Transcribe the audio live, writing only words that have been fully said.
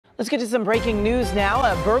Let's get to some breaking news now.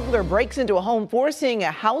 A burglar breaks into a home, forcing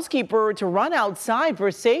a housekeeper to run outside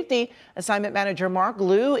for safety. Assignment manager Mark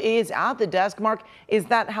Liu is at the desk. Mark, is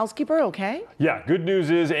that housekeeper okay? Yeah, good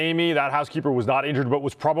news is, Amy, that housekeeper was not injured, but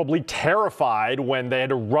was probably terrified when they had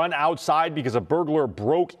to run outside because a burglar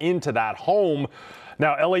broke into that home.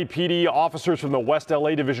 Now, LAPD officers from the West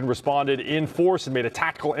LA division responded in force and made a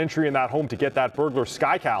tactical entry in that home to get that burglar.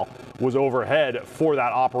 KCAL was overhead for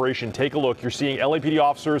that operation. Take a look. You're seeing LAPD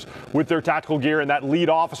officers with their tactical gear and that lead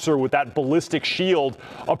officer with that ballistic shield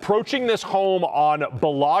approaching this home on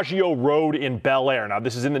Bellagio Road in Bel Air. Now,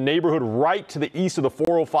 this is in the neighborhood right to the east of the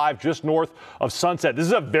 405, just north of Sunset. This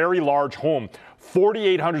is a very large home.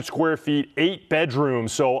 4,800 square feet, 8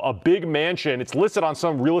 bedrooms, so a big mansion. It's listed on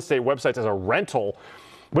some real estate websites as a rental.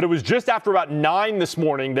 But it was just after about 9 this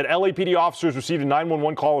morning that LAPD officers received a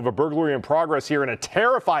 911 call of a burglary in progress here, and a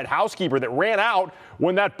terrified housekeeper that ran out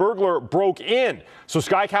when that burglar broke in. So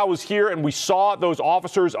KCAL was here, and we saw those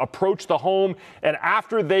officers approach the home. And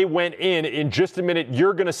after they went in just a minute,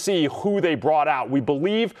 you're going to see who they brought out. We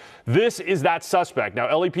believe this is that suspect. Now,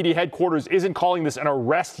 LAPD headquarters isn't calling this an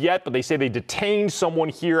arrest yet, but they say they detained someone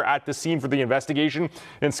here at the scene for the investigation.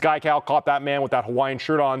 And KCAL caught that man with that Hawaiian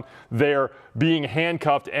shirt on there being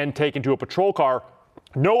handcuffed and taken to a patrol car.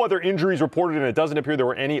 No other injuries reported, and it doesn't appear there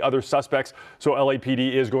were any other suspects. So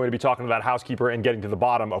LAPD is going to be talking to that housekeeper and getting to the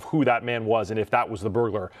bottom of who that man was and if that was the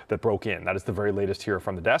burglar that broke in. That is the very latest here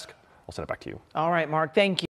from the desk. I'll send it back to you. All right, Mark, thank you.